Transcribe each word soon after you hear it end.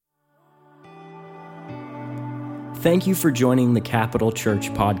Thank you for joining the Capital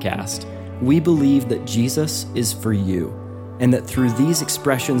Church podcast. We believe that Jesus is for you, and that through these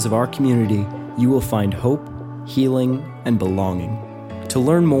expressions of our community, you will find hope, healing, and belonging. To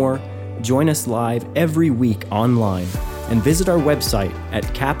learn more, join us live every week online and visit our website at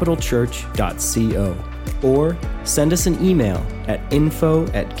capitalchurch.co or send us an email at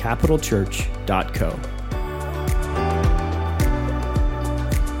info@capitalchurch.co.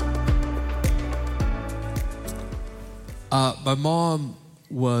 My mom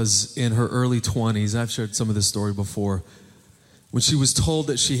was in her early 20s. I've shared some of this story before. When she was told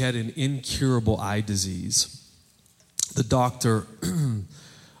that she had an incurable eye disease, the doctor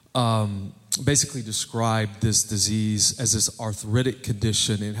basically described this disease as this arthritic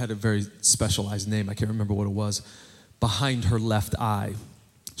condition. It had a very specialized name. I can't remember what it was, behind her left eye.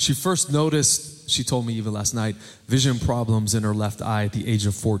 She first noticed, she told me even last night, vision problems in her left eye at the age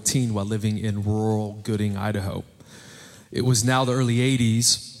of 14 while living in rural Gooding, Idaho. It was now the early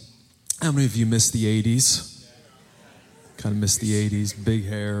 80s. How many of you missed the 80s? Kind of missed the 80s. Big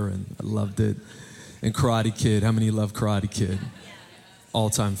hair, and I loved it. And Karate Kid. How many love Karate Kid?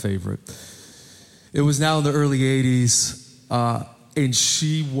 All-time favorite. It was now in the early 80s, and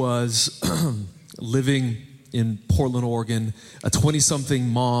she was living in Portland, Oregon, a 20-something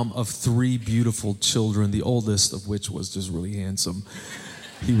mom of 3 beautiful children, the oldest of which was just really handsome.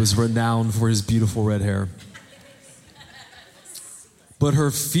 He was renowned for his beautiful red hair. But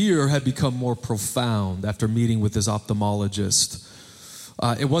her fear had become more profound after meeting with this ophthalmologist.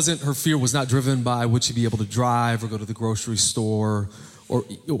 Her fear was not driven by would she be able to drive or go to the grocery store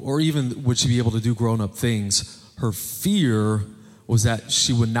or even would she be able to do grown-up things. Her fear was that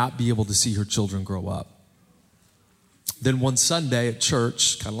she would not be able to see her children grow up. Then one Sunday at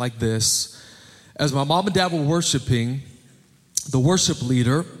church, kind of like this, as my mom and dad were worshiping, the worship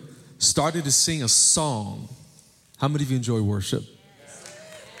leader started to sing a song. How many of you enjoy worship?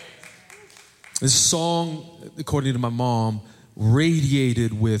 This song, according to my mom,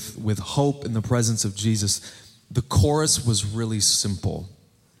 radiated with hope in the presence of Jesus. The chorus was really simple.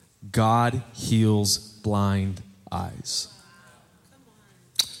 God heals blind eyes.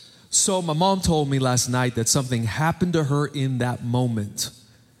 So my mom told me last night that something happened to her in that moment.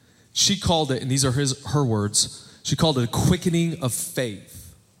 She called it, and these are her words, she called it a quickening of faith.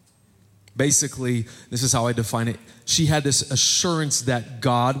 Basically, this is how I define it. She had this assurance that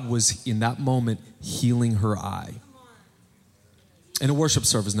God was, in that moment, healing her eye. In a worship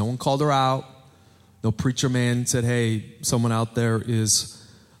service, no one called her out. No preacher man said, hey, someone out there is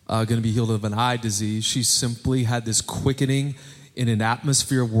going to be healed of an eye disease. She simply had this quickening in an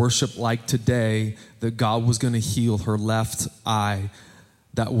atmosphere of worship like today that God was going to heal her left eye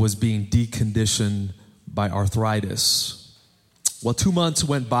that was being deconditioned by arthritis. Well, 2 months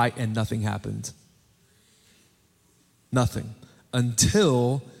went by and nothing happened. Nothing.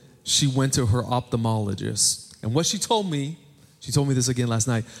 Until she went to her ophthalmologist. And what she told me this again last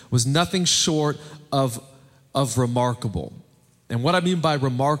night, was nothing short of remarkable. And what I mean by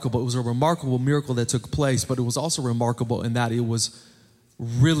remarkable, it was a remarkable miracle that took place, but it was also remarkable in that it was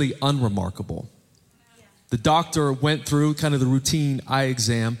really unremarkable. The doctor went through kind of the routine eye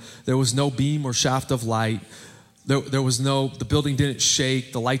exam. There was no beam or shaft of light. The building didn't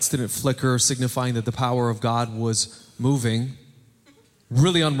shake, the lights didn't flicker, signifying that the power of God was moving.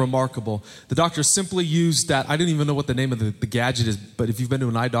 Really unremarkable. The doctor simply used that, I didn't even know what the name of the gadget is, but if you've been to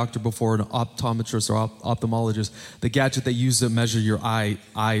an eye doctor before, an optometrist or ophthalmologist, the gadget they use to measure your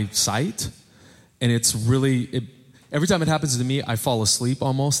eyesight, and it's really, every time it happens to me, I fall asleep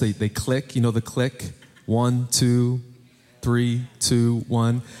almost. They click, you know the click, 1, 2, 3, 2,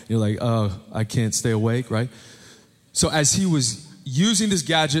 1. You're like, oh, I can't stay awake, right? So as he was using this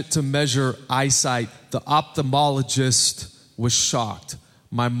gadget to measure eyesight, the ophthalmologist was shocked.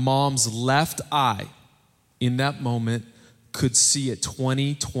 My mom's left eye in that moment could see at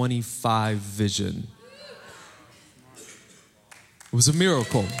 20/25 vision. It was a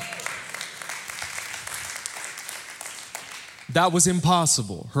miracle. That was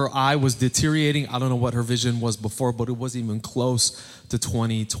impossible. Her eye was deteriorating. I don't know what her vision was before, but it wasn't even close to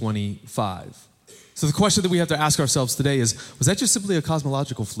 20/25. So the question that we have to ask ourselves today is, was that just simply a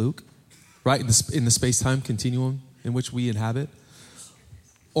cosmological fluke, right, in the space-time continuum in which we inhabit?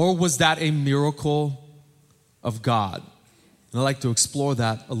 Or was that a miracle of God? And I'd like to explore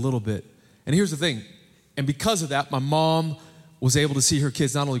that a little bit. And here's the thing. And because of that, my mom was able to see her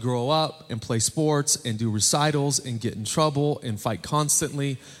kids not only grow up and play sports and do recitals and get in trouble and fight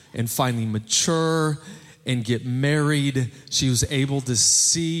constantly and finally mature and get married. She was able to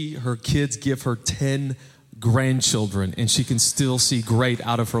see her kids give her 10 grandchildren, and she can still see great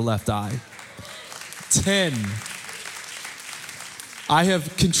out of her left eye. 10 I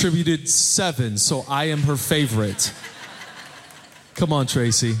have contributed 7, so I am her favorite. Come on,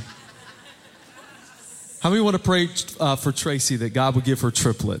 Tracy. How many want to pray for Tracy that God would give her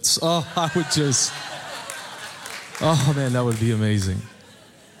triplets? Oh, oh man, that would be amazing.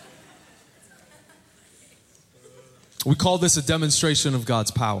 We call this a demonstration of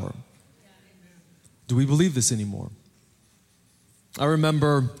God's power. Do we believe this anymore? I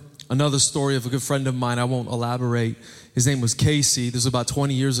remember another story of a good friend of mine. I won't elaborate. His name was Casey. This was about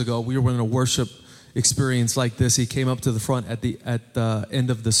 20 years ago. We were in a worship experience like this. He came up to the front at the end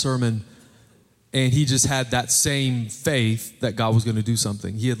of the sermon, and he just had that same faith that God was going to do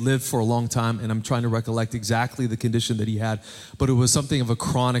something. He had lived for a long time, and I'm trying to recollect exactly the condition that he had, but it was something of a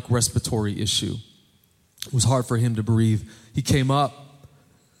chronic respiratory issue. It was hard for him to breathe. He came up,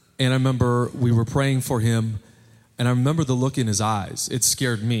 and I remember we were praying for him, and I remember the look in his eyes. It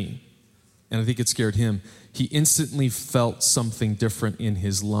scared me, and I think it scared him. He instantly felt something different in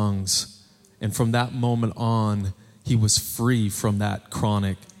his lungs, and from that moment on, he was free from that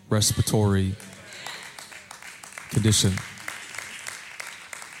chronic respiratory condition.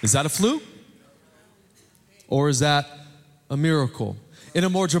 Is that a fluke? Or is that a miracle? In a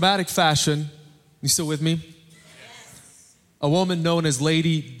more dramatic fashion, you still with me? Yes. A woman known as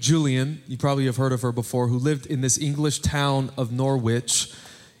Lady Julian, you probably have heard of her before, who lived in this English town of Norwich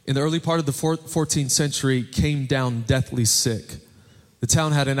in the early part of the 14th century, came down deathly sick. The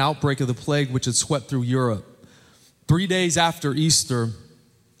town had an outbreak of the plague which had swept through Europe. 3 days after Easter,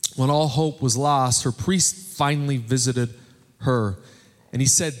 when all hope was lost, her priest finally visited her. And he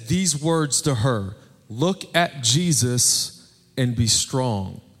said these words to her: "Look at Jesus and be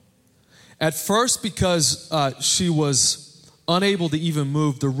strong." At first, because she was unable to even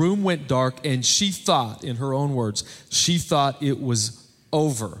move, the room went dark, and she thought, in her own words, she thought it was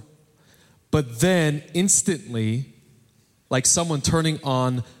over. But then, instantly, like someone turning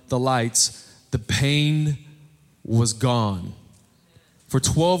on the lights, the pain was gone. For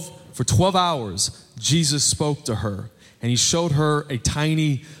 12 hours, Jesus spoke to her, and he showed her a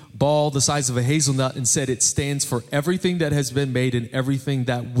tiny ball the size of a hazelnut and said, "It stands for everything that has been made and everything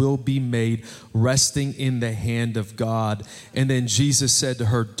that will be made, resting in the hand of God." And then Jesus said to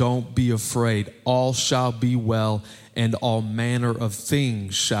her, "Don't be afraid. All shall be well, and all manner of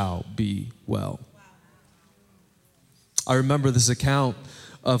things shall be well." I remember this account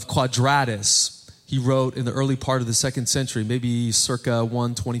of Quadratus. He wrote in the early part of the 2nd century, maybe circa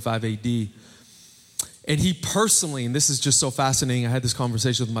 125 AD. And he personally, and this is just so fascinating, I had this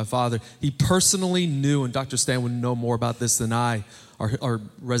conversation with my father, he personally knew, and Dr. Stan would know more about this than I, our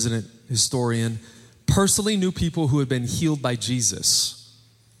resident historian, personally knew people who had been healed by Jesus.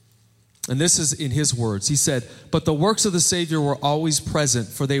 And this is in his words. He said, "But the works of the Savior were always present,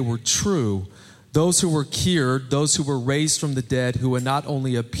 for they were true. Those who were cured, those who were raised from the dead, who had not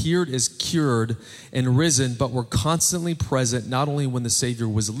only appeared as cured and risen, but were constantly present, not only when the Savior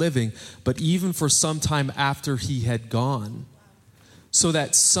was living, but even for some time after he had gone, so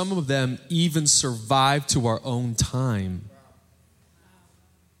that some of them even survived to our own time."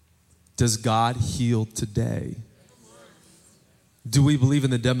 Does God heal today? Do we believe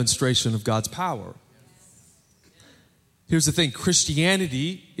in the demonstration of God's power? Here's the thing,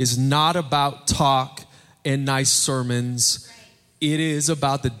 Christianity is not about talk and nice sermons. It is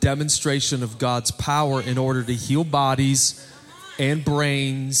about the demonstration of God's power in order to heal bodies and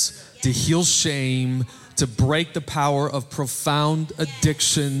brains, to heal shame, to break the power of profound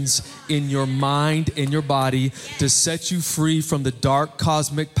addictions in your mind and your body, to set you free from the dark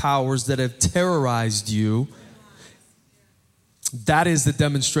cosmic powers that have terrorized you. That is the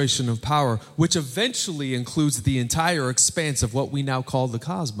demonstration of power, which eventually includes the entire expanse of what we now call the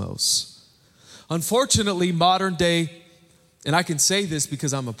cosmos. Unfortunately, modern day, and I can say this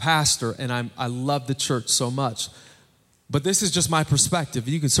because I'm a pastor and I love the church so much, but this is just my perspective.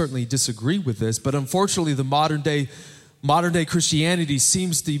 You can certainly disagree with this, but unfortunately, the modern day Christianity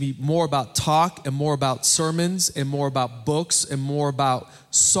seems to be more about talk and more about sermons and more about books and more about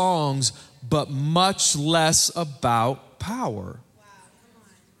songs, but much less about power.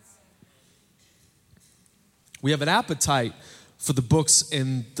 We have an appetite for the books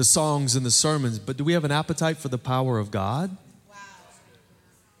and the songs and the sermons, but do we have an appetite for the power of God?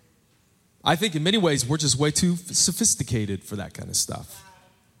 I think in many ways we're just way too sophisticated for that kind of stuff.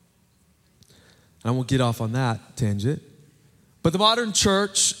 And I won't get off on that tangent. But the modern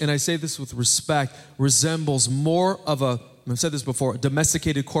church, and I say this with respect, resembles more of I've said this before, a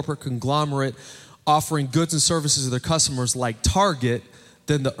domesticated corporate conglomerate offering goods and services to their customers like Target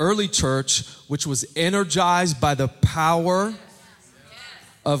than the early church, which was energized by the power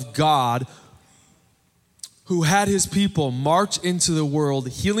of God, who had his people march into the world,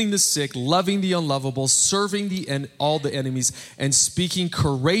 healing the sick, loving the unlovable, serving all the enemies, and speaking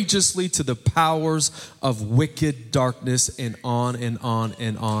courageously to the powers of wicked darkness, and on and on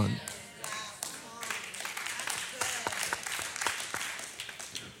and on.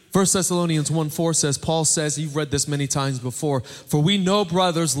 1 Thessalonians 1:4 says, Paul says, you've read this many times before, for we know,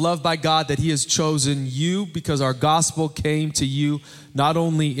 brothers, loved by God, that he has chosen you because our gospel came to you not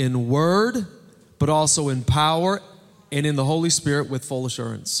only in word, but also in power and in the Holy Spirit with full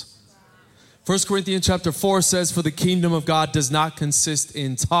assurance. 1 Corinthians chapter 4 says, for the kingdom of God does not consist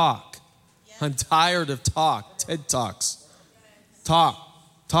in talk. I'm tired of talk, TED Talks. Talk.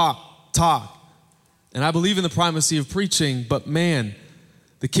 And I believe in the primacy of preaching, but man,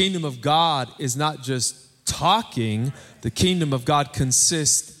 the kingdom of God is not just talking. The kingdom of God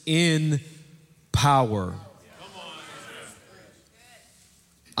consists in power.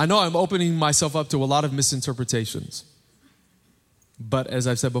 I know I'm opening myself up to a lot of misinterpretations. But as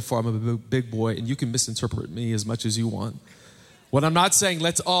I've said before, I'm a big boy, and you can misinterpret me as much as you want. What I'm not saying,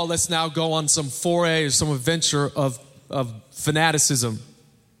 let's now go on some foray or some adventure of fanaticism,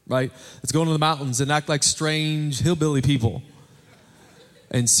 right? Let's go into the mountains and act like strange hillbilly people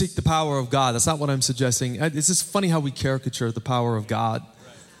and seek the power of God. That's not what I'm suggesting. It's just funny how we caricature the power of God.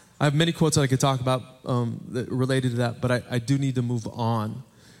 I have many quotes that I could talk about related to that, but I do need to move on.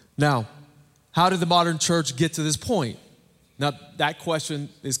 Now, how did the modern church get to this point? Now, that question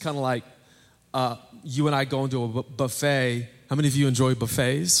is kind of like you and I going to a buffet. How many of you enjoy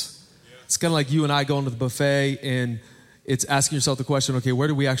buffets? Yeah. It's kind of like you and I going to the buffet, and it's asking yourself the question, okay, where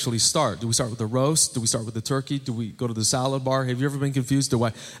do we actually start? Do we start with the roast? Do we start with the turkey? Do we go to the salad bar? Have you ever been confused? Do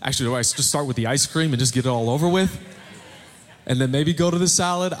I just start with the ice cream and just get it all over with? And then maybe go to the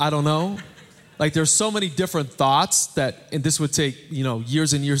salad? I don't know. Like, there's so many different thoughts and this would take,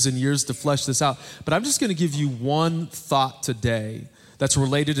 years and years and years to flesh this out. But I'm just going to give you one thought today that's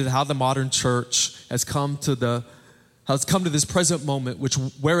related to how the modern church has come to this present moment,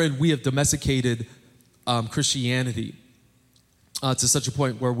 wherein we have domesticated Christianity to such a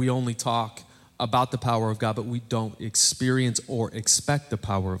point where we only talk about the power of God, but we don't experience or expect the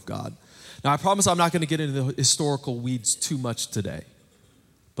power of God. Now, I promise I'm not going to get into the historical weeds too much today,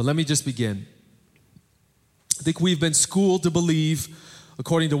 but let me just begin. I think we've been schooled to believe,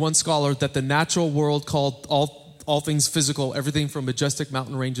 according to one scholar, that the natural world, called all things physical, everything from majestic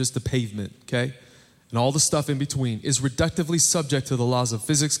mountain ranges to pavement, okay, and all the stuff in between, is reductively subject to the laws of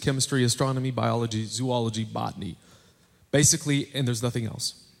physics, chemistry, astronomy, biology, zoology, botany. Basically, and there's nothing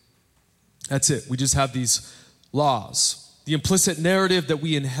else. That's it. We just have these laws. The implicit narrative that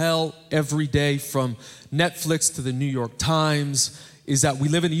we inhale every day from Netflix to the New York Times is that we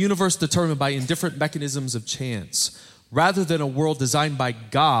live in a universe determined by indifferent mechanisms of chance, rather than a world designed by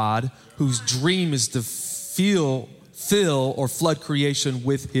God whose dream is to fill or flood creation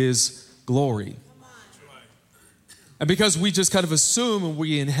with his glory. And because we just kind of assume and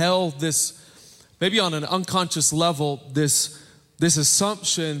we inhale this, maybe on an unconscious level, this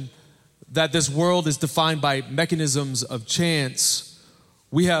assumption that this world is defined by mechanisms of chance,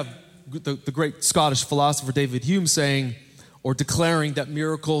 we have the great Scottish philosopher David Hume saying, or declaring, that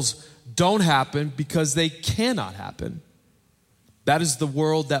miracles don't happen because they cannot happen. That is the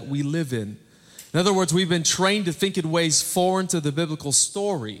world that we live in. In other words, we've been trained to think in ways foreign to the biblical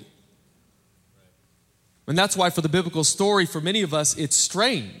story. And that's why for the biblical story, for many of us, it's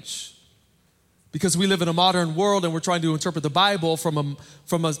strange. Because we live in a modern world and we're trying to interpret the Bible from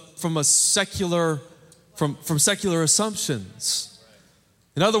secular assumptions.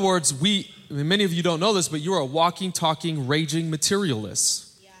 In other words, many of you don't know this, but you're a walking, talking, raging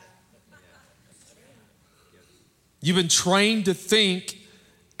materialist. You've been trained to think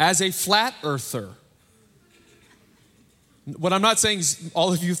as a flat earther. What I'm not saying is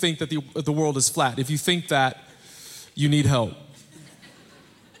all of you think that the world is flat. If you think that, you need help.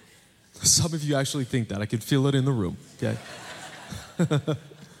 Some of you actually think that. I can feel it in the room, okay? The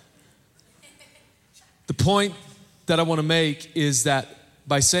point that I want to make is that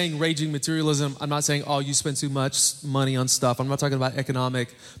by saying raging materialism, I'm not saying, you spend too much money on stuff. I'm not talking about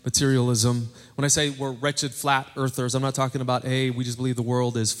economic materialism. When I say we're wretched flat earthers, I'm not talking about, we just believe the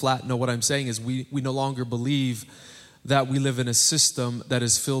world is flat. No, what I'm saying is we no longer believe that we live in a system that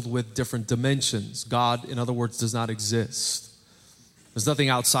is filled with different dimensions. God, in other words, does not exist. There's nothing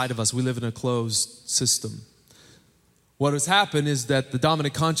outside of us. We live in a closed system. What has happened is that the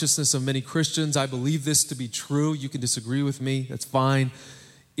dominant consciousness of many Christians, I believe this to be true, you can disagree with me, that's fine,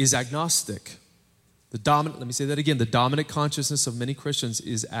 is agnostic. Let me say that again, the dominant consciousness of many Christians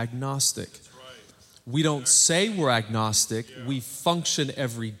is agnostic. We don't say we're agnostic, we function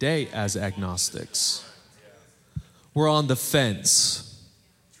every day as agnostics. we're on the fence.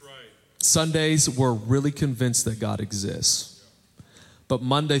 That's right. Sundays, we're really convinced that God exists. But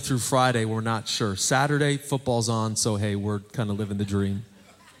Monday through Friday, we're not sure. Saturday, football's on, so hey, we're kind of living the dream.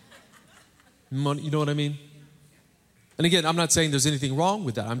 You know what I mean? And again, I'm not saying there's anything wrong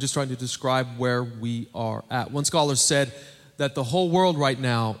with that. I'm just trying to describe where we are at. One scholar said that the whole world right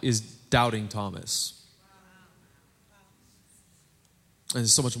now is doubting Thomas. And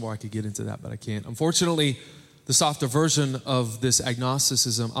there's so much more I could get into that, but I can't. Unfortunately, the softer version of this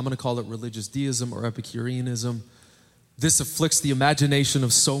agnosticism, I'm going to call it religious deism or Epicureanism. This afflicts the imagination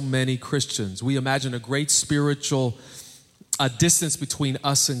of so many Christians. We imagine a great spiritual distance between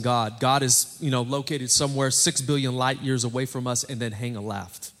us and God. God is, located somewhere 6 billion light years away from us, and then hang a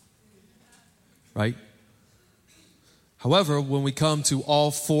left. Right? However, when we come to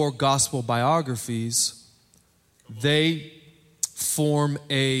all 4 gospel biographies, they form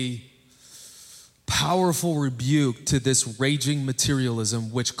a powerful rebuke to this raging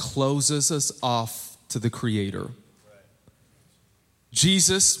materialism which closes us off to the Creator.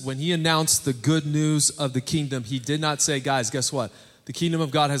 Jesus, when he announced the good news of the kingdom, he did not say, guys, guess what? The kingdom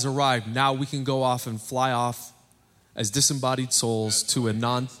of God has arrived. Now we can go off and fly off as disembodied souls to a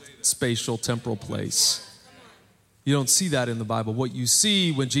non-spatial temporal place. You don't see that in the Bible. What you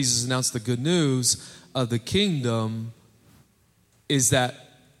see when Jesus announced the good news of the kingdom is that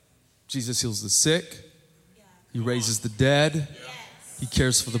Jesus heals the sick, he raises the dead, he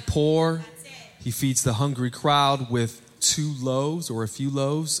cares for the poor, he feeds the hungry crowd with 2 loaves or a few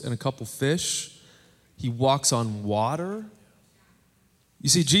loaves and a couple fish. He walks on water. You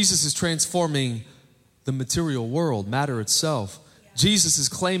see, Jesus is transforming the material world, matter itself. Jesus is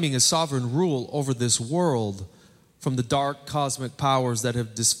claiming a sovereign rule over this world from the dark cosmic powers that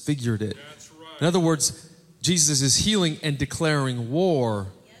have disfigured it. In other words, Jesus is healing and declaring war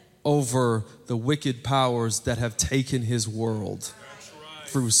over the wicked powers that have taken his world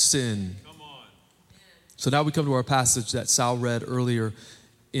through sin. So now we come to our passage that Sal read earlier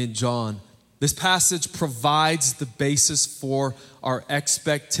in John. This passage provides the basis for our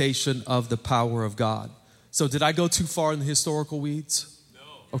expectation of the power of God. So did I go too far in the historical weeds?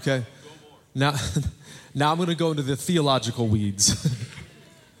 No. Okay. Now I'm going to go into the theological weeds.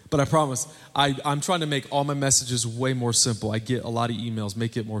 But I promise, I'm trying to make all my messages way more simple. I get a lot of emails,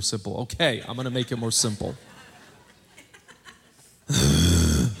 make it more simple. Okay, I'm going to make it more simple.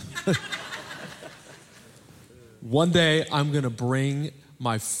 One day, I'm going to bring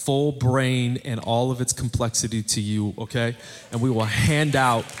my full brain and all of its complexity to you, okay? And we will hand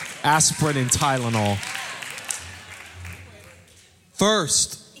out aspirin and Tylenol.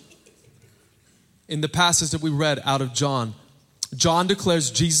 First, in the passage that we read out of John, John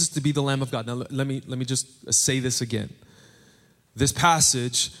declares Jesus to be the Lamb of God. Now, let me just say this again. This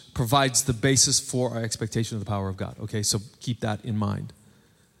passage provides the basis for our expectation of the power of God, okay? So keep that in mind.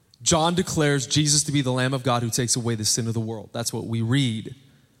 John declares Jesus to be the Lamb of God who takes away the sin of the world. That's what we read.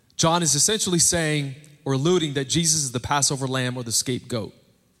 John is essentially saying or alluding that Jesus is the Passover lamb or the scapegoat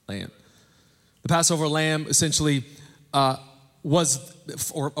lamb. The Passover lamb essentially was,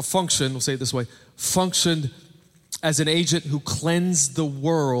 or a function, we'll say it this way, functioned as an agent who cleansed the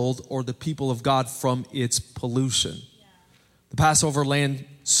world or the people of God from its pollution. The Passover lamb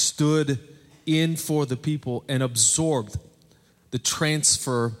stood in for the people and absorbed the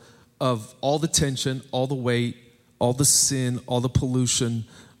transfer of all the tension, all the weight, all the sin, all the pollution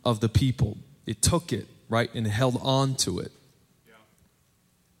of the people. It took it, right, and held on to it. Yeah.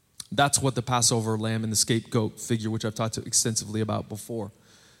 That's what the Passover lamb and the scapegoat figure, which I've talked extensively about before,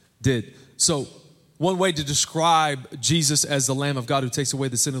 did. So one way to describe Jesus as the Lamb of God who takes away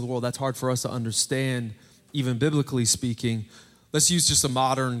the sin of the world, that's hard for us to understand, even biblically speaking. Let's use just a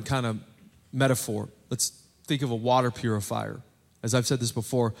modern kind of metaphor. Let's think of a water purifier. As I've said this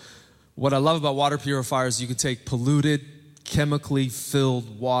before, what I love about water purifiers, you can take polluted, chemically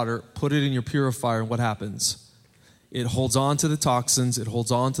filled water, put it in your purifier, and what happens? It holds on to the toxins, it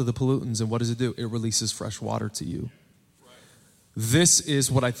holds on to the pollutants, and what does it do? It releases fresh water to you. Right. This is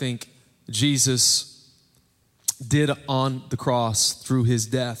what I think Jesus did on the cross through his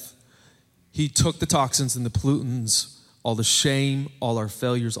death. He took the toxins and the pollutants, all the shame, all our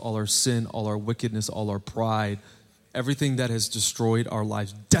failures, all our sin, all our wickedness, all our pride, everything that has destroyed our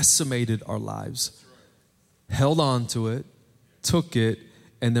lives, decimated our lives, held on to it, took it,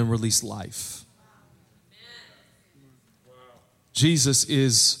 and then released life. Jesus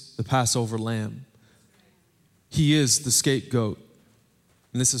is the Passover lamb. He is the scapegoat.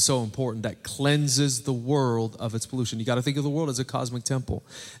 And this is so important, that cleanses the world of its pollution. You got to think of the world as a cosmic temple.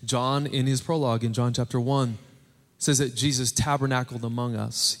 John, in his prologue, in John chapter 1, says that Jesus tabernacled among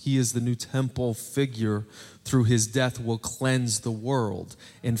us. He is the new temple figure. Through his death will cleanse the world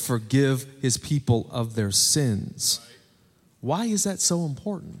and forgive his people of their sins. Why is that so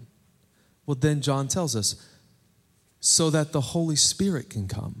important? Well, then John tells us, so that the Holy Spirit can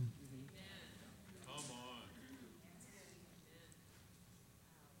come.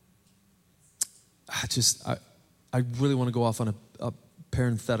 I really want to go off on a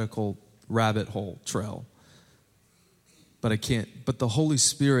parenthetical rabbit hole trail. But I can't. But the Holy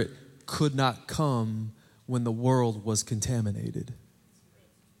Spirit could not come when the world was contaminated.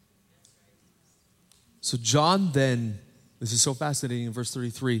 So John then, this is so fascinating in verse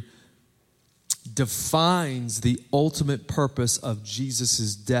 33, defines the ultimate purpose of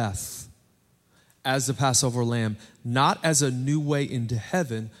Jesus' death as the Passover lamb, not as a new way into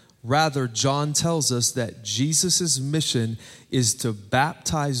heaven. Rather, John tells us that Jesus' mission is to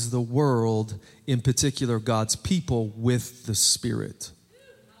baptize the world, in particular God's people, with the Spirit.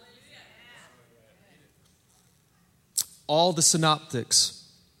 All the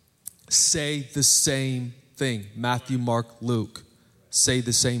synoptics say the same thing. Matthew, Mark, Luke say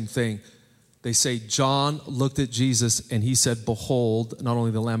the same thing. They say John looked at Jesus and he said, behold, not only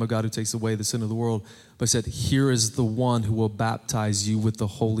the Lamb of God who takes away the sin of the world, but said, here is the one who will baptize you with the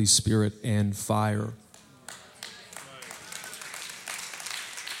Holy Spirit and fire.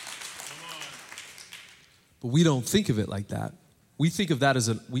 But we don't think of it like that. We think of that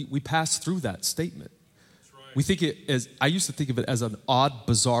as we pass through that statement. We think it as, I used to think of it as an odd,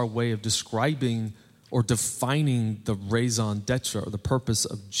 bizarre way of describing or defining the raison d'etre, or the purpose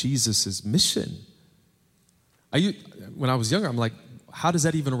of Jesus' mission. When I was younger, I'm like, how does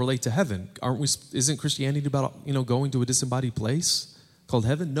that even relate to heaven? Isn't Christianity about, going to a disembodied place called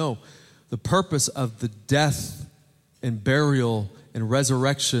heaven? No. The purpose of the death and burial and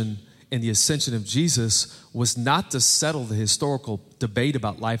resurrection and the ascension of Jesus was not to settle the historical debate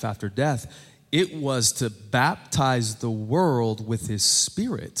about life after death. It was to baptize the world with his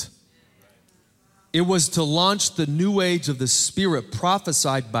Spirit. It was to launch the new age of the Spirit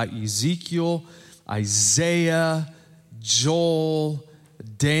prophesied by Ezekiel, Isaiah, Joel,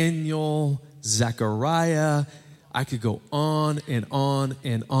 Daniel, Zechariah. I could go on and on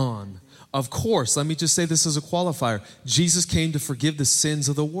and on. Of course, let me just say this as a qualifier. Jesus came to forgive the sins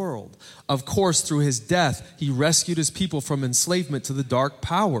of the world. Of course, through his death, he rescued his people from enslavement to the dark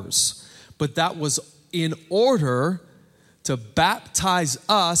powers. But that was in order to baptize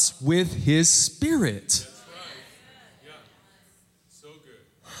us with his Spirit. That's right. Yeah. So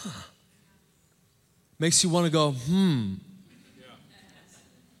good. Makes you want to go, Yeah.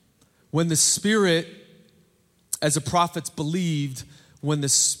 When the Spirit, as the prophets believed, when the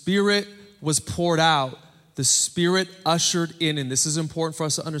Spirit was poured out, the Spirit ushered in, and this is important for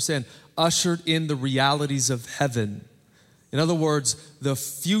us to understand, ushered in the realities of heaven. In other words, the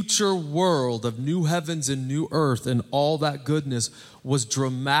future world of new heavens and new earth and all that goodness was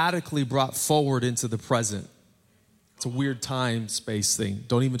dramatically brought forward into the present. It's a weird time space thing.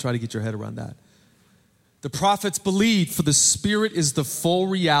 Don't even try to get your head around that. The prophets believed, for the Spirit is the full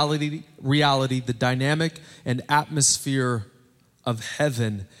reality, the dynamic and atmosphere of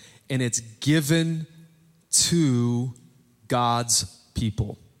heaven, and it's given to God's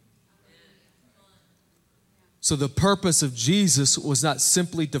people. So the purpose of Jesus was not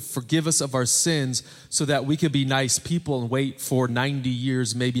simply to forgive us of our sins so that we could be nice people and wait for 90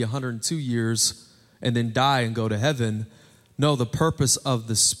 years, maybe 102 years, and then die and go to heaven. No, the purpose of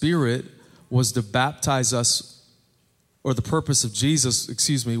the Spirit was to baptize us, or the purpose of Jesus,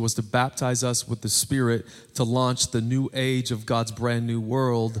 was to baptize us with the Spirit to launch the new age of God's brand new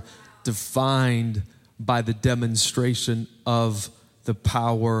world, defined by the demonstration of the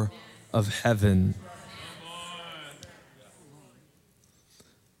power of heaven.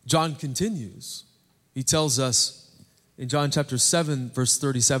 John continues. He tells us in John chapter 7, verse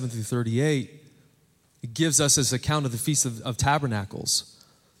 37 through 38, he gives us his account of the Feast of Tabernacles.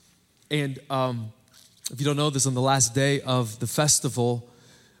 And if you don't know this, on the last day of the festival,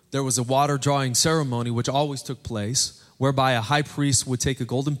 there was a water drawing ceremony, which always took place, whereby a high priest would take a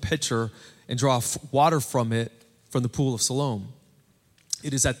golden pitcher and draw water from it from the pool of Siloam.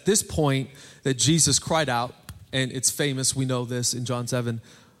 It is at this point that Jesus cried out, and it's famous, we know this in John 7,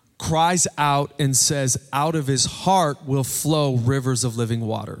 cries out and says, out of his heart will flow rivers of living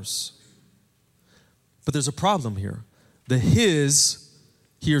waters. But there's a problem here. The his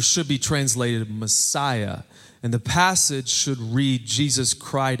here should be translated Messiah. And the passage should read, Jesus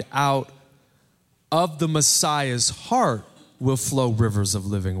cried out, of the Messiah's heart will flow rivers of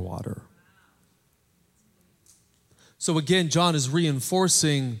living water. So again, John is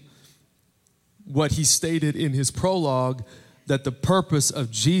reinforcing what he stated in his prologue, that the purpose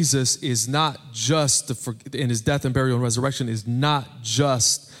of Jesus is not just in his death and burial and resurrection is not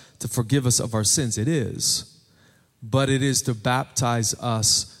just to forgive us of our sins. It is. But it is to baptize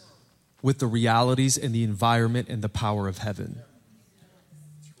us with the realities and the environment and the power of heaven.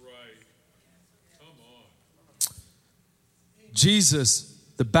 That's right. Come on. Jesus,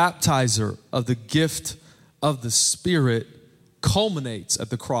 the baptizer of the gift of the Spirit, culminates at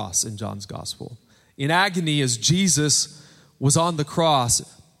the cross in John's gospel. In agony, as Jesus was on the cross,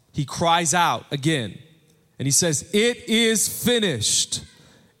 he cries out again, and he says, "It is finished."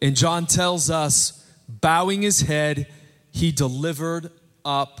 And John tells us, bowing his head, he delivered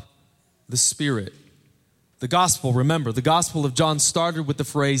up the Spirit. The gospel, remember, the gospel of John started with the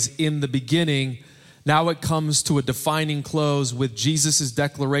phrase, "in the beginning." Now it comes to a defining close with Jesus'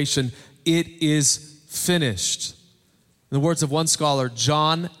 declaration, "It is finished." In the words of one scholar,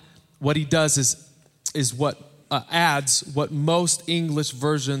 John, what he does is what adds what most English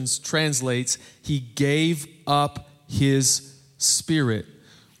versions translates, he gave up his spirit.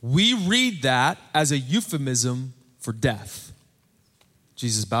 We read that as a euphemism for death.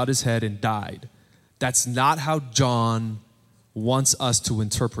 Jesus bowed his head and died. That's not how John wants us to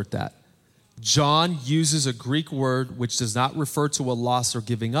interpret that. John uses a Greek word which does not refer to a loss or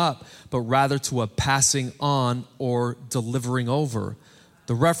giving up, but rather to a passing on or delivering over.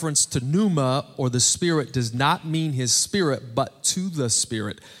 The reference to pneuma, or the Spirit, does not mean his spirit, but to the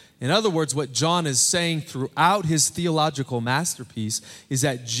Spirit. In other words, what John is saying throughout his theological masterpiece is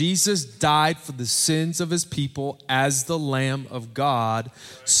that Jesus died for the sins of his people as the Lamb of God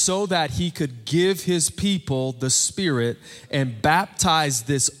so that he could give his people the Spirit and baptize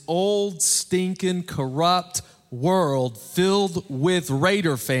this old, stinking, corrupt world filled with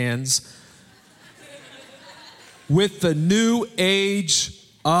Raider fans with the new age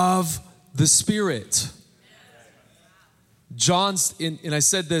of the Spirit. John's, and I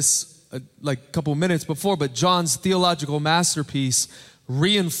said this like a couple of minutes before, but John's theological masterpiece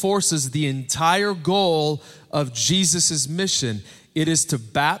reinforces the entire goal of Jesus' mission. It is to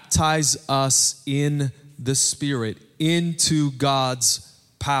baptize us in the Spirit, into God's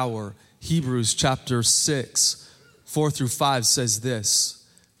power. Hebrews chapter 6, 4 through 5 says this.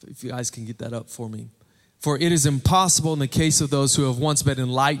 If you guys can get that up for me. For it is impossible in the case of those who have once been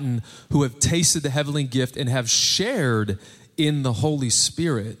enlightened, who have tasted the heavenly gift and have shared in the Holy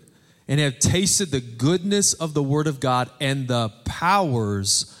Spirit, and have tasted the goodness of the Word of God and the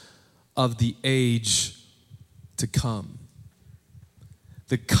powers of the age to come.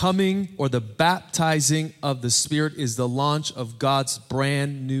 The coming or the baptizing of the Spirit is the launch of God's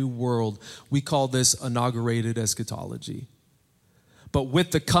brand new world. We call this inaugurated eschatology. But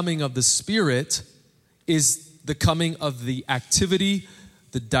with the coming of the Spirit is the coming of the activity,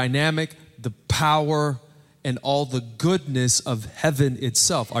 the dynamic, the power, and all the goodness of heaven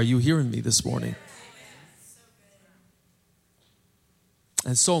itself. Are you hearing me this morning?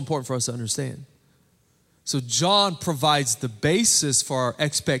 And it's so important for us to understand. So John provides the basis for our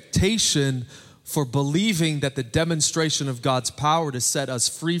expectation for believing that the demonstration of God's power to set us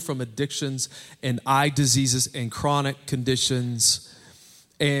free from addictions and eye diseases and chronic conditions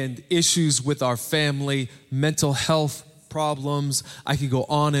and issues with our family, mental health problems, I could go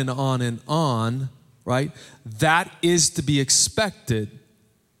on and on and on, right? That is to be expected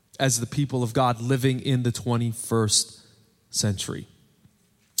as the people of God living in the 21st century.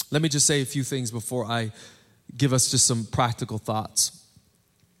 Let me just say a few things before I give us just some practical thoughts.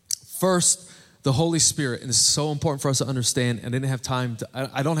 First, the Holy Spirit, and this is so important for us to understand, and I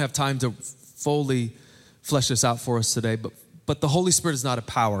don't have time to fully flesh this out for us today, but the Holy Spirit is not a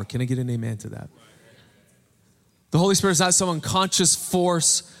power. Can I get an amen to that? The Holy Spirit is not some unconscious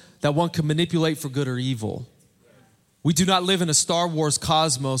force that one can manipulate for good or evil. We do not live in a Star Wars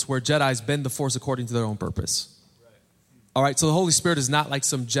cosmos where Jedis bend the force according to their own purpose. All right, so the Holy Spirit is not like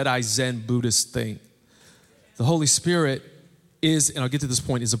some Jedi Zen Buddhist thing. The Holy Spirit is, and I'll get to this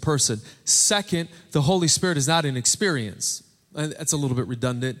point, is a person. Second, the Holy Spirit is not an experience. That's a little bit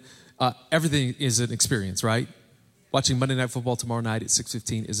redundant. Everything is an experience, right? Watching Monday Night Football tomorrow night at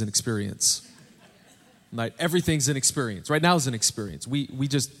 6:15 is an experience. Right? Everything's an experience. Right now is an experience. We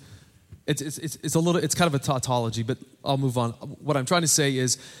just, it's kind of a tautology, but I'll move on. What I'm trying to say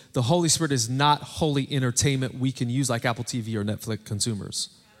is the Holy Spirit is not holy entertainment we can use like Apple TV or Netflix consumers.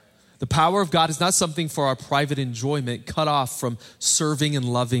 The power of God is not something for our private enjoyment cut off from serving and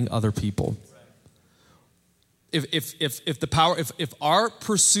loving other people. If our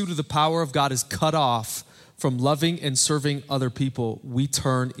pursuit of the power of God is cut off from loving and serving other people, we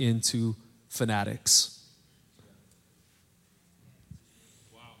turn into fanatics.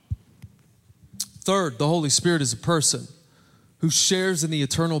 Third, the Holy Spirit is a person who shares in the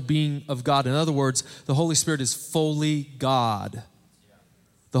eternal being of God. In other words, the Holy Spirit is fully God.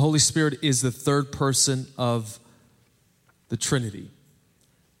 The Holy Spirit is the third person of the Trinity.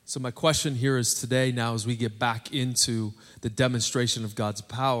 So my question here is today, now as we get back into the demonstration of God's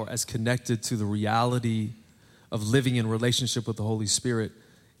power as connected to the reality of living in relationship with the Holy Spirit,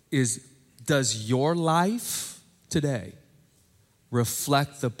 is does your life today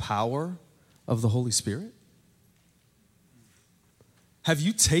reflect the power of the Holy Spirit? Have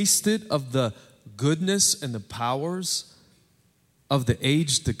you tasted of the goodness and the powers of the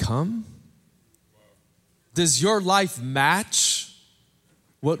age to come? Does your life match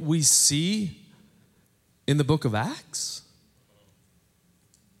what we see in the book of Acts?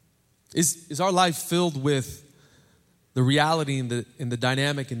 Is our life filled with the reality and the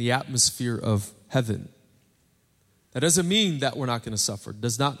dynamic and the atmosphere of heaven? That doesn't mean that we're not going to suffer.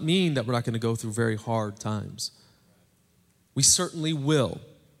 Does not mean that we're not going to go through very hard times. We certainly will.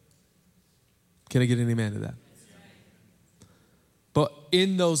 Can I get an amen to that? But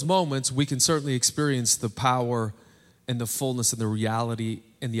in those moments, we can certainly experience the power and the fullness and the reality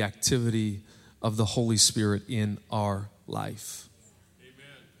and the activity of the Holy Spirit in our life. Amen.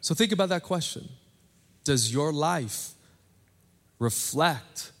 So think about that question. Does your life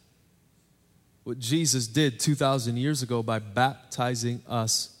reflect what Jesus did 2,000 years ago by baptizing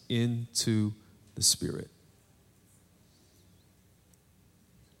us into the Spirit?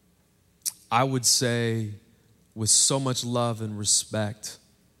 I would say, with so much love and respect,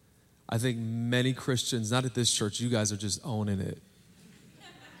 I think many Christians, not at this church, you guys are just owning it,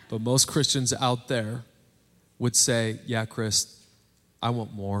 but most Christians out there would say, yeah, Krist, I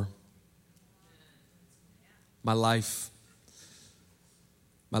want more. My life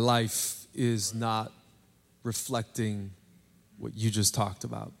is not reflecting what you just talked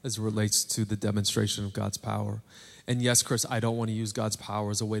about as it relates to the demonstration of God's power. And yes, Chris, I don't want to use God's power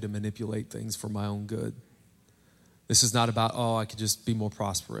as a way to manipulate things for my own good. This is not about, I could just be more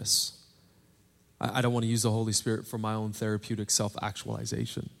prosperous. I don't want to use the Holy Spirit for my own therapeutic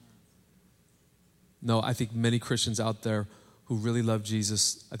self-actualization. No, I think many Christians out there who really love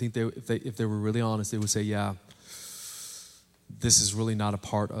Jesus, I think if they were really honest, they would say, yeah, this is really not a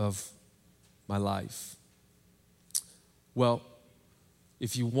part of my life. Well,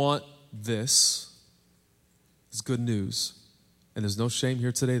 if you want this, it's good news. And there's no shame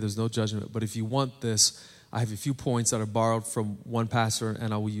here today. There's no judgment. But if you want this, I have a few points that are borrowed from one pastor,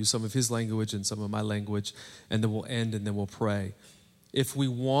 and I will use some of his language and some of my language, and then we'll end and then we'll pray. If we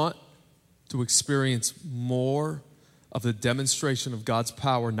want to experience more of the demonstration of God's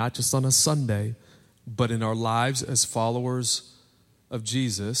power, not just on a Sunday, but in our lives as followers of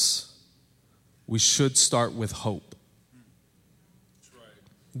Jesus, we should start with hope.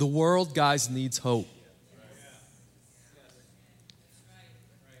 The world, guys, needs hope.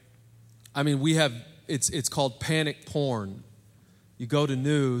 I mean, it's called panic porn. You go to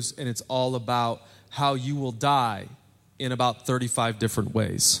news and it's all about how you will die in about 35 different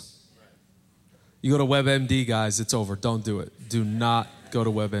ways. You go to WebMD, guys, it's over. Don't do it. Do not go to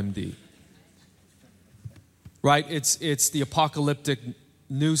WebMD. Right? It's the apocalyptic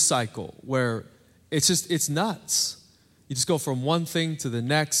news cycle where it's nuts. You just go from one thing to the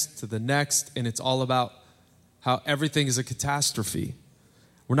next, and it's all about how everything is a catastrophe.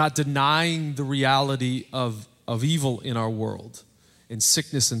 We're not denying the reality of evil in our world, in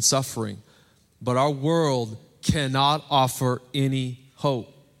sickness and suffering, but our world cannot offer any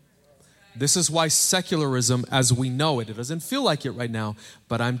hope. This is why secularism, as we know it doesn't feel like it right now,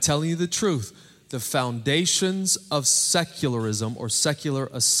 but I'm telling you the truth. The foundations of secularism or secular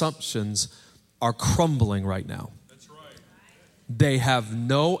assumptions are crumbling right now. That's right. They have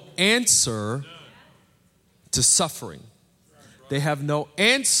no answer to suffering. They have no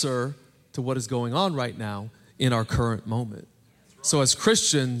answer to what is going on right now in our current moment. So as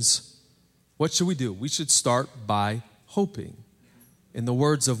Christians, what should we do? We should start by hoping. In the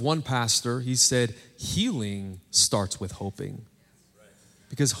words of one pastor, he said, healing starts with hoping.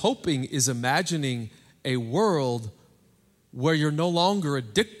 Because hoping is imagining a world where you're no longer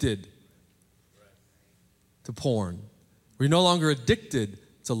addicted to porn, where you're no longer addicted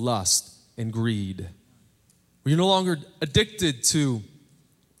to lust and greed, where you're no longer addicted to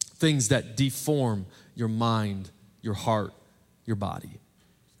things that deform your mind, your heart, your body.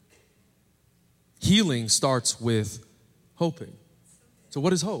 Healing starts with hoping. So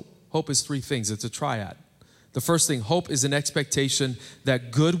what is hope? Hope is three things. It's a triad. The first thing, hope is an expectation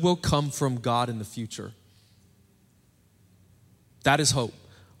that good will come from God in the future. That is hope.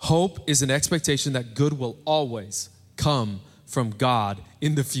 Hope is an expectation that good will always come from God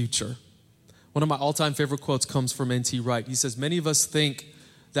in the future. One of my all-time favorite quotes comes from N.T. Wright. He says, many of us think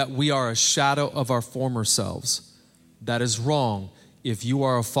that we are a shadow of our former selves. That is wrong. If you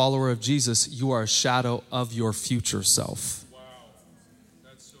are a follower of Jesus, you are a shadow of your future self. Wow.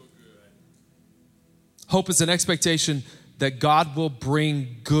 That's so good. Hope is an expectation that God will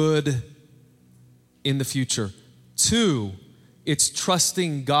bring good in the future. 2, it's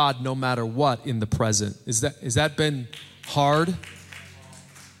trusting God no matter what in the present. Has that been hard?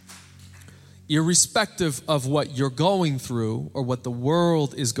 Irrespective of what you're going through or what the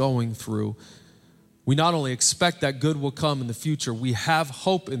world is going through, we not only expect that good will come in the future, we have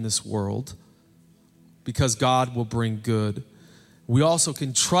hope in this world because God will bring good. We also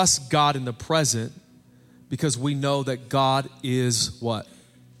can trust God in the present because we know that God is what?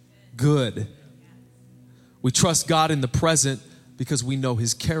 Good. We trust God in the present because we know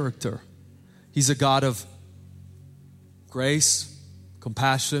His character. He's a God of grace,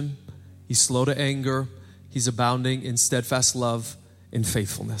 compassion. He's slow to anger. He's abounding in steadfast love and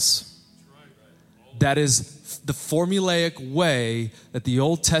faithfulness. That is the formulaic way that the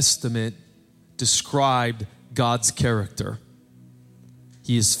Old Testament described God's character.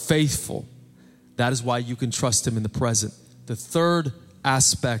 He is faithful. That is why you can trust Him in the present. The third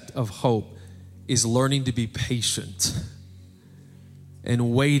aspect of hope is learning to be patient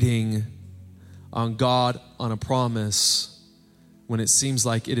and waiting on God on a promise when it seems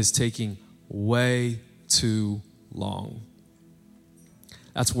like it is taking way too long.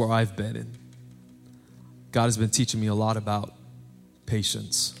 That's where I've been in. God has been teaching me a lot about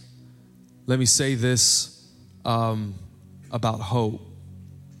patience. Let me say this about hope.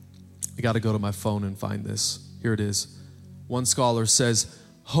 I got to go to my phone and find this. Here it is. One scholar says,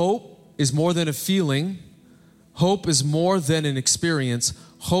 hope is more than a feeling. Hope is more than an experience.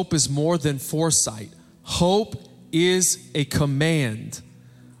 Hope is more than foresight. Hope is a command.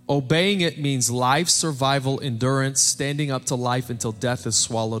 Obeying it means life, survival, endurance, standing up to life until death is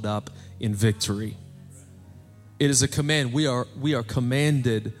swallowed up in victory. It is a command. We are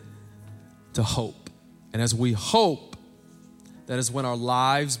commanded to hope. And as we hope, that is when our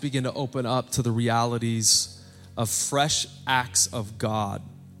lives begin to open up to the realities of fresh acts of God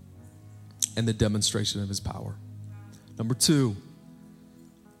and the demonstration of His power. Number 2,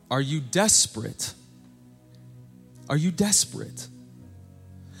 are you desperate? Are you desperate?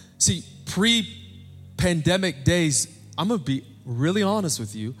 See, pre-pandemic days, I'm going to be really honest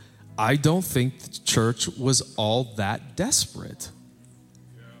with you, I don't think the church was all that desperate.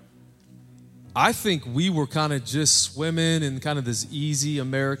 I think we were kind of just swimming in kind of this easy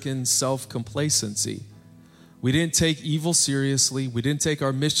American self-complacency. We didn't take evil seriously. We didn't take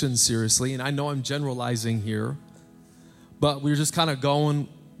our mission seriously. And I know I'm generalizing here, but we were just kind of going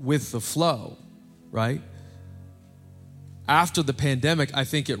with the flow, right? After the pandemic, I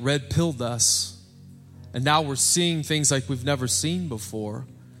think it red-pilled us. And now we're seeing things like we've never seen before.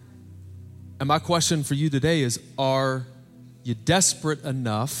 And my question for you today is, are you desperate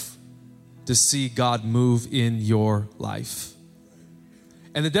enough to see God move in your life?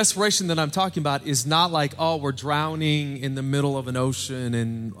 And the desperation that I'm talking about is not like, oh, we're drowning in the middle of an ocean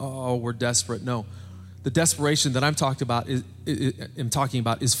and, oh, we're desperate. No. The desperation that I'm talking about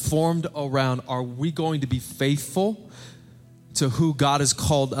is formed around, are we going to be faithful to who God has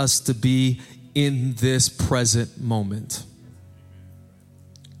called us to be in this present moment?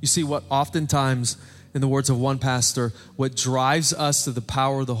 You see, what oftentimes, in the words of one pastor, what drives us to the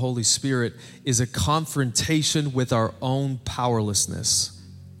power of the Holy Spirit is a confrontation with our own powerlessness.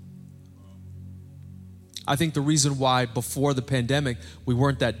 I think the reason why before the pandemic we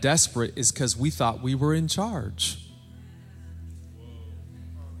weren't that desperate is because we thought we were in charge.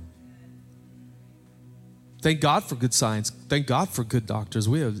 Thank God for good science. Thank God for good doctors.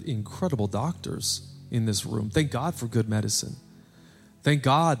 We have incredible doctors in this room. Thank God for good medicine. Thank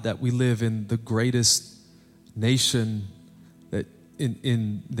God that we live in the greatest nation that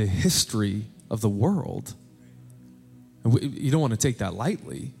in the history of the world. And you don't want to take that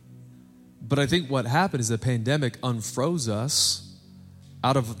lightly. But I think what happened is the pandemic unfroze us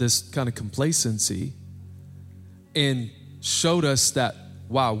out of this kind of complacency and showed us that,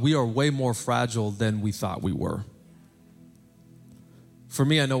 wow, we are way more fragile than we thought we were. For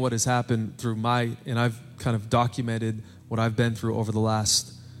me, I know what has happened through and I've kind of documented what I've been through over the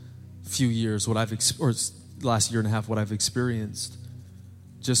last few years, or last year and a half, what I've experienced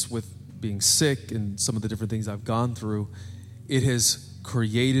just with being sick and some of the different things I've gone through. It has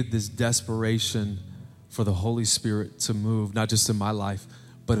created this desperation for the Holy Spirit to move, not just in my life,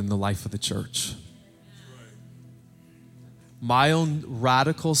 but in the life of the church. My own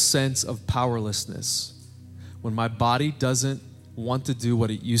radical sense of powerlessness, when my body doesn't want to do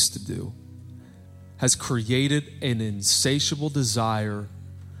what it used to do, has created an insatiable desire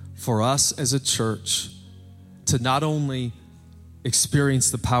for us as a church to not only experience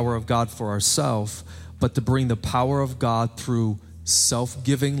the power of God for ourselves, but to bring the power of God through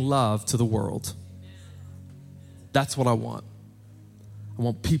self-giving love to the world. That's what I want. I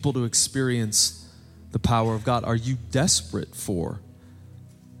want people to experience the power of God. Are you desperate for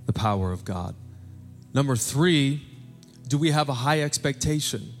the power of God? Number 3, do we have a high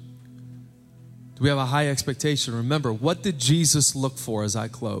expectation? Do we have a high expectation? Remember, what did Jesus look for as I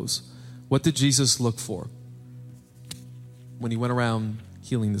close? What did Jesus look for when he went around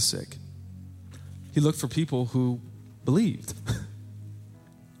healing the sick? He looked for people who believed.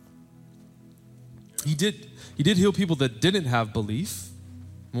 He did heal people that didn't have belief.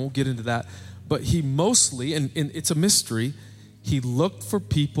 We won't get into that. But he mostly, and it's a mystery, he looked for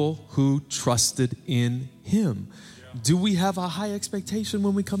people who trusted in him. Yeah. Do we have a high expectation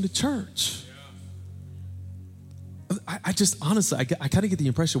when we come to church? Yeah. I just, honestly, I kind of get the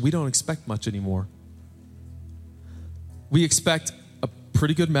impression we don't expect much anymore. We expect a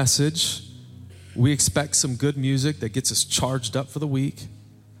pretty good message. We expect some good music that gets us charged up for the week.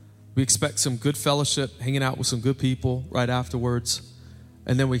 We expect some good fellowship, hanging out with some good people right afterwards.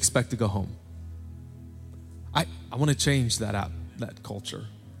 And then we expect to go home. I want to change that culture.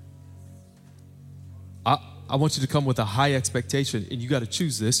 I want you to come with a high expectation, and you got to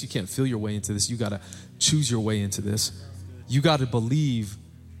choose this. You can't feel your way into this. You got to choose your way into this. You got to believe,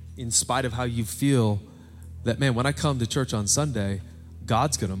 in spite of how you feel, that, man, when I come to church on Sunday,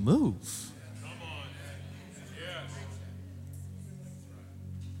 God's going to move.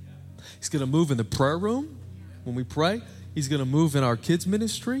 He's going to move in the prayer room when we pray. He's going to move in our kids'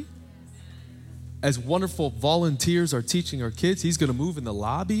 ministry. As wonderful volunteers are teaching our kids, he's going to move in the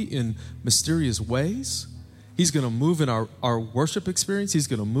lobby in mysterious ways. He's going to move in our worship experience. He's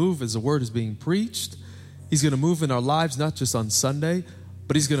going to move as the word is being preached. He's going to move in our lives, not just on Sunday,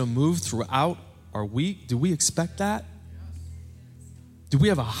 but he's going to move throughout our week. Do we expect that? Do we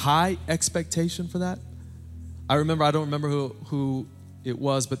have a high expectation for that? I don't remember who it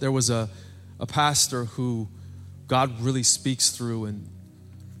was, but there was a pastor who God really speaks through, and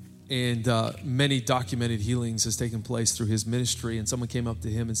many documented healings has taken place through his ministry. And someone came up to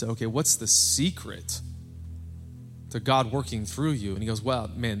him and said, okay, what's the secret to God working through you? And he goes, well,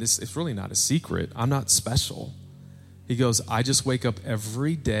 man, it's really not a secret. I'm not special. He goes, I just wake up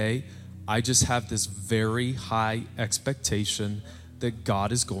every day. I just have this very high expectation that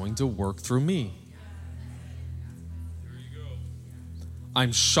God is going to work through me. There you go.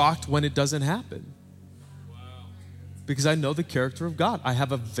 I'm shocked when it doesn't happen. Because I know the character of God. I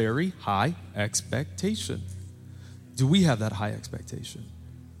have a very high expectation. Do we have that high expectation?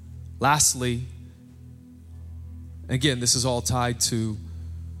 Lastly, again, this is all tied to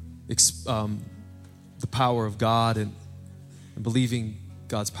the power of God and believing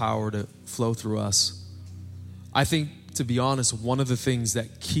God's power to flow through us. I think, to be honest, one of the things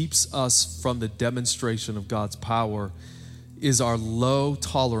that keeps us from the demonstration of God's power is our low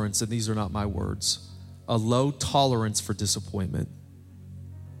tolerance, and these are not my words, a low tolerance for disappointment.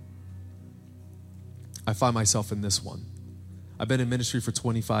 I find myself in this one. I've been in ministry for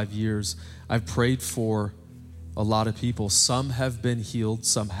 25 years. I've prayed for a lot of people. Some have been healed,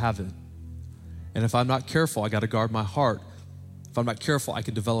 some haven't. And if I'm not careful, I got to guard my heart. If I'm not careful, I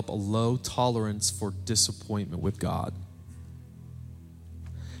can develop a low tolerance for disappointment with God.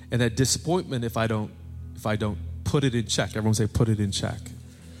 And that disappointment, if I don't put it in check, everyone say, put it in check.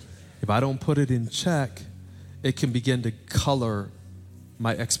 If I don't put it in check, it can begin to color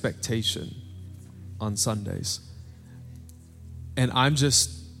my expectation on Sundays. And I'm just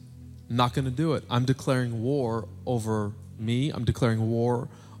not going to do it. I'm declaring war over me. I'm declaring war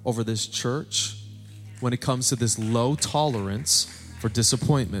over this church when it comes to this low tolerance for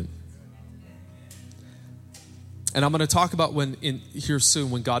disappointment. And I'm going to talk about here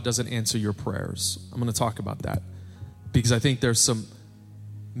soon when God doesn't answer your prayers. I'm going to talk about that because I think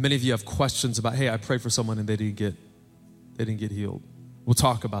many of you have questions about, hey, I prayed for someone and they didn't get healed. We'll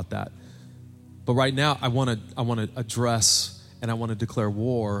talk about that. But right now, I want to address and I want to declare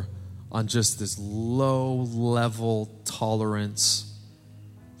war on just this low level tolerance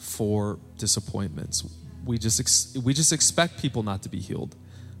for disappointments. We just expect people not to be healed.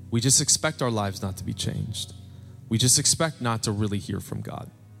 We just expect our lives not to be changed. We just expect not to really hear from God.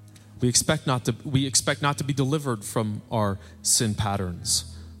 We expect not to be delivered from our sin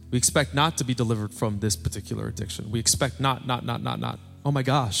patterns. We expect not to be delivered from this particular addiction. We expect not. Oh my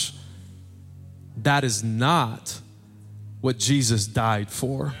gosh. That is not what Jesus died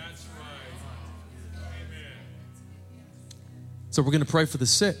for. That's right. Amen. So we're going to pray for the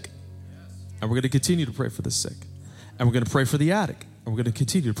sick. And we're going to continue to pray for the sick. And we're going to pray for the addict. And we're going to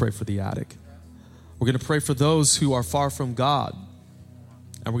continue to pray for the addict. We're going to pray for those who are far from God.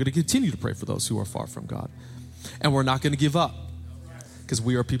 And we're going to continue to pray for those who are far from God. And we're not going to give up because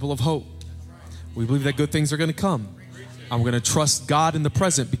we are people of hope. We believe that good things are going to come. And we're going to trust God in the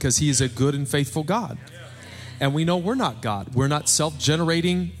present because he is a good and faithful God. And we know we're not God. We're not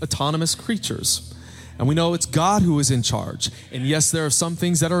self-generating autonomous creatures. And we know it's God who is in charge. And yes, there are some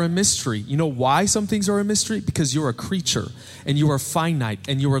things that are a mystery. You know why some things are a mystery? Because you're a creature and you are finite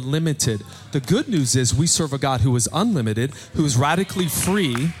and you are limited. The good news is we serve a God who is unlimited, who is radically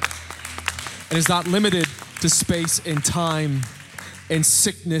free, and is not limited to space and time and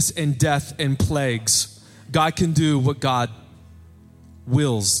sickness and death and plagues. God can do what God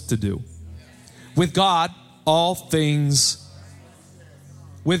wills to do. With God, all things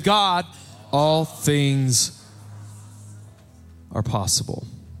are possible.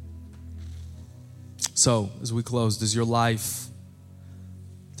 So, as we close, does your life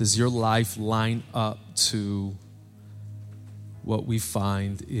line up to what we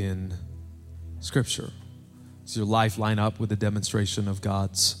find in Scripture? Does your life line up with the demonstration of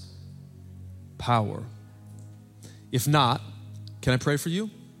God's power? If not, can I pray for you?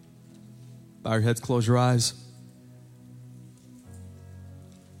 Bow your heads, close your eyes.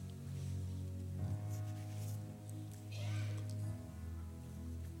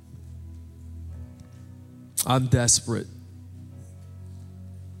 I'm desperate.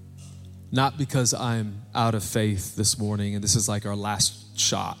 Not because I'm out of faith this morning and this is like our last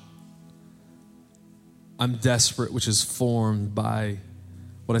shot. I'm desperate, which is formed by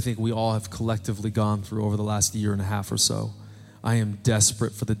what I think we all have collectively gone through over the last year and a half or so. I am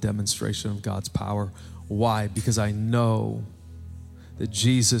desperate for the demonstration of God's power. Why? Because I know that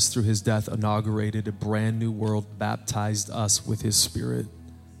Jesus, through his death, inaugurated a brand new world, baptized us with his Spirit.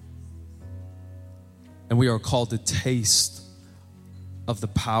 And we are called to taste of the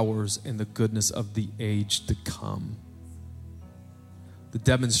powers and the goodness of the age to come. The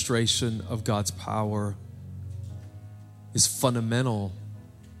demonstration of God's power is fundamental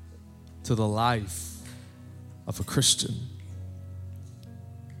to the life of a Christian.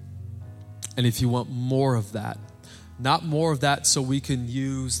 And if you want more of that, not more of that so we can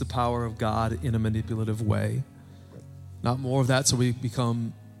use the power of God in a manipulative way, not more of that so we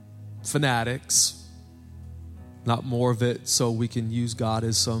become fanatics, not more of it so we can use God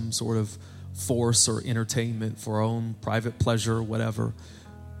as some sort of force or entertainment for our own private pleasure or whatever.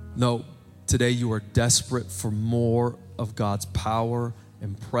 No, today you are desperate for more of God's power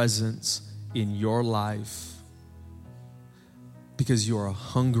and presence in your life because you are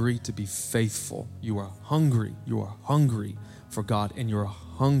hungry to be faithful. You are hungry for God, and you're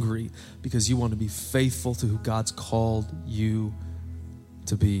hungry because you want to be faithful to who God's called you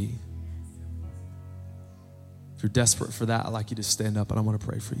to be. If you're desperate for that, I'd like you to stand up and I want to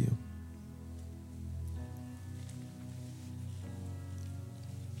pray for you.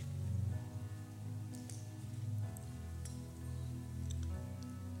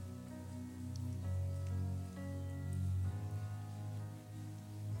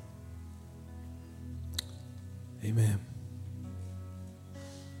 Amen.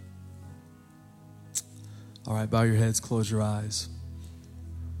 All right, bow your heads, close your eyes.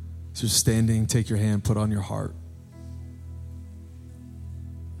 As you're standing, take your hand, put on your heart.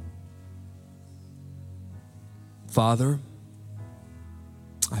 Father,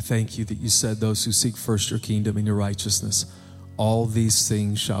 I thank you that you said those who seek first your kingdom and your righteousness, all these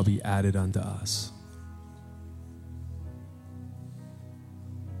things shall be added unto us.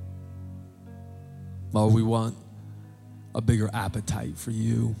 Lord, we want a bigger appetite for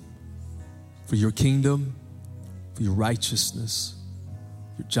you, for your kingdom, for your righteousness,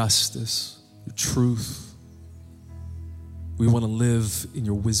 your justice, your truth. We want to live in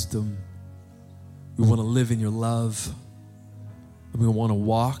your wisdom. We want to live in your love. And we want to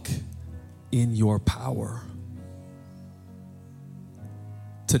walk in your power.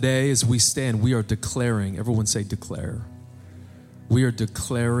 Today, as we stand, we are declaring, everyone say declare. We are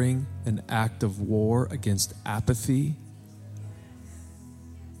declaring an act of war against apathy,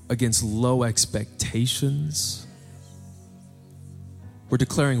 against low expectations. We're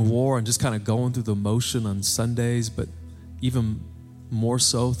declaring war and just kind of going through the motion on Sundays, but even more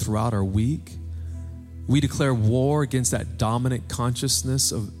so throughout our week. We declare war against that dominant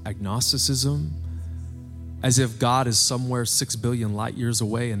consciousness of agnosticism, as if God is somewhere 6 billion light years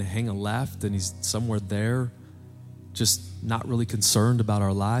away and hang a left and he's somewhere there, just not really concerned about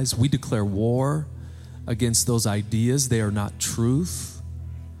our lives. We declare war against those ideas. They are not truth.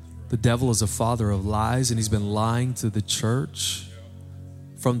 The devil is a father of lies, and he's been lying to the church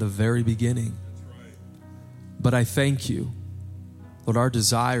from the very beginning. But I thank you, Lord, our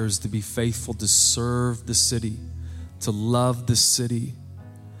desire is to be faithful, to serve the city, to love the city,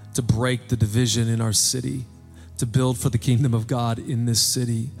 to break the division in our city, to build for the kingdom of God in this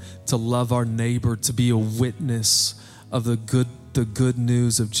city, to love our neighbor, to be a witness of the good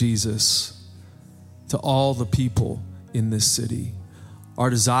news of Jesus to all the people in this city. Our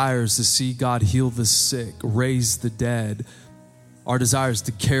desire is to see God heal the sick, raise the dead. Our desire is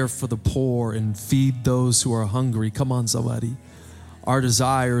to care for the poor and feed those who are hungry. Come on, somebody. Our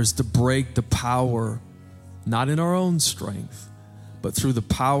desire is to break the power, not in our own strength, but through the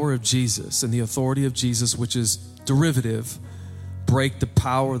power of Jesus and the authority of Jesus, which is derivative, break the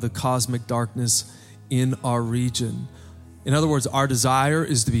power of the cosmic darkness in our region. In other words, our desire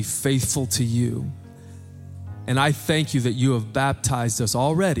is to be faithful to you. And I thank you that you have baptized us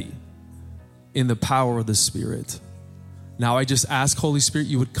already in the power of the Spirit. Now I just ask, Holy Spirit,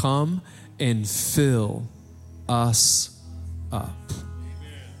 you would come and fill us up.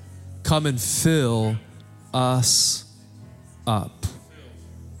 Come and fill us up.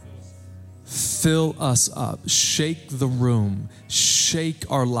 Fill us up. Shake the room. Shake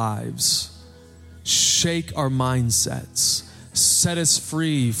our lives. Shake our mindsets. Set us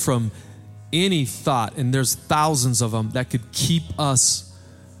free from any thought, and there's thousands of them, that could keep us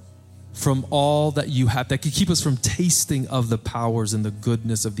from all that you have, that could keep us from tasting of the powers and the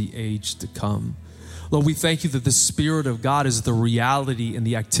goodness of the age to come. Lord, we thank you that the Spirit of God is the reality and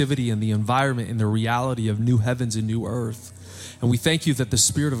the activity and the environment and the reality of new heavens and new earth. And we thank you that the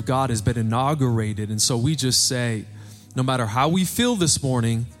Spirit of God has been inaugurated. And so we just say, no matter how we feel this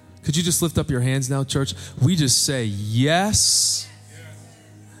morning, could you just lift up your hands now, church? We just say yes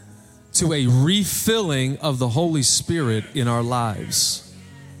to a refilling of the Holy Spirit in our lives.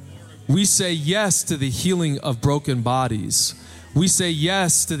 We say yes to the healing of broken bodies. We say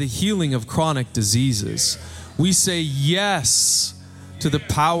yes to the healing of chronic diseases. We say yes to the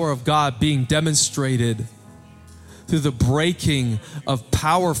power of God being demonstrated through the breaking of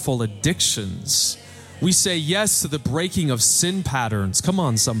powerful addictions. We say yes to the breaking of sin patterns. Come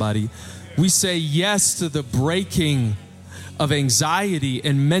on, somebody. We say yes to the breaking of anxiety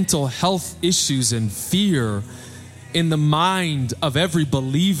and mental health issues and fear in the mind of every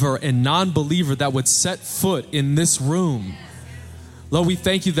believer and non-believer that would set foot in this room. Lord, we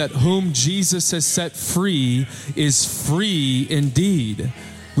thank you that whom Jesus has set free is free indeed.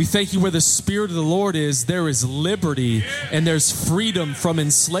 We thank you where the Spirit of the Lord is, there is liberty and there's freedom from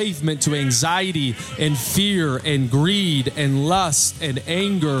enslavement to anxiety and fear and greed and lust and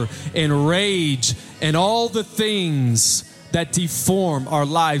anger and rage and all the things that deform our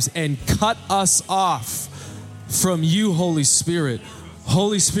lives and cut us off from you, Holy Spirit.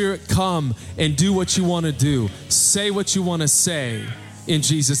 Holy Spirit, come and do what you want to do. Say what you want to say in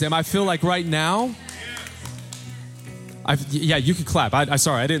Jesus' name. I feel like right now, yeah, you can clap. I'm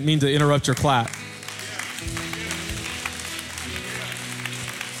sorry, I didn't mean to interrupt your clap.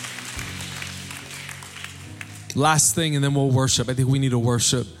 Last thing, and then we'll worship. I think we need to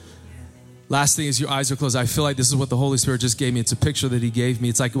worship. Last thing is your eyes are closed. I feel like this is what the Holy Spirit just gave me. It's a picture that he gave me.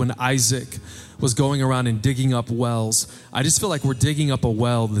 It's like when Isaac was going around and digging up wells. I just feel like we're digging up a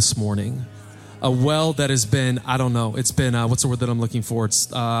well this morning. A well that has been, I don't know, it's been, what's the word that I'm looking for? It's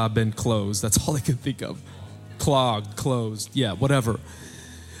been closed. That's all I can think of. Clogged, closed, yeah, whatever.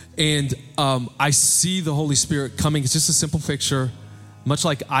 And I see the Holy Spirit coming. It's just a simple picture. Much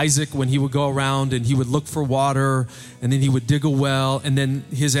like Isaac when he would go around and he would look for water and then he would dig a well and then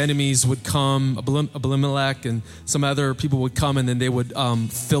his enemies would come, Abimelech and some other people would come and then they would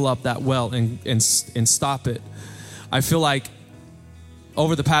fill up that well and stop it. I feel like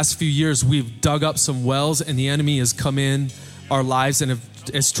over the past few years we've dug up some wells and the enemy has come in our lives and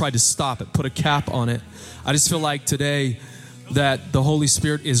has tried to stop it, put a cap on it. I just feel like today that the Holy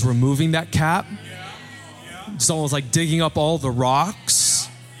Spirit is removing that cap. It's almost like digging up all the rocks.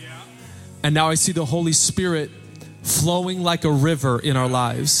 And now I see the Holy Spirit flowing like a river in our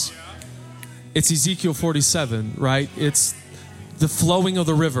lives. It's Ezekiel 47, right? It's the flowing of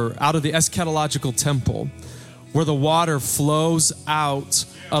the river out of the eschatological temple, where the water flows out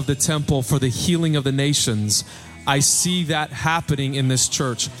of the temple for the healing of the nations. I see that happening in this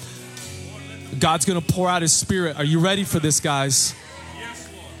church. God's going to pour out his Spirit. Are you ready for this, guys?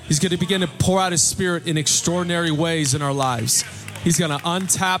 He's going to begin to pour out his Spirit in extraordinary ways in our lives. He's going to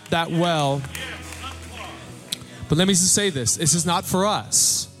untap that well. But let me just say this. This is not for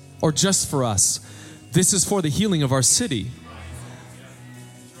us or just for us. This is for the healing of our city.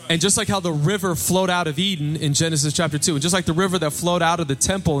 And just like how the river flowed out of Eden in Genesis chapter 2, and just like the river that flowed out of the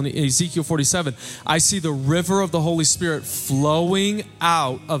temple in Ezekiel 47, I see the river of the Holy Spirit flowing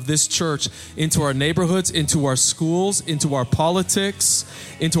out of this church into our neighborhoods, into our schools, into our politics,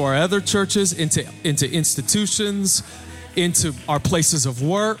 into our other churches, into institutions, into our places of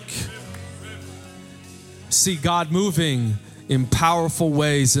work. See God moving in powerful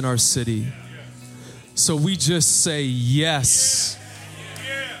ways in our city. So we just say yes.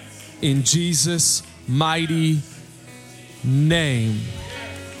 In Jesus' mighty name.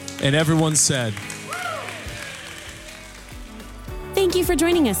 And everyone said, thank you for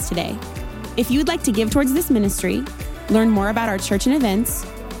joining us today. If you would like to give towards this ministry, learn more about our church and events,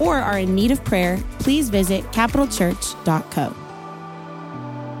 or are in need of prayer, please visit capitalchurch.co.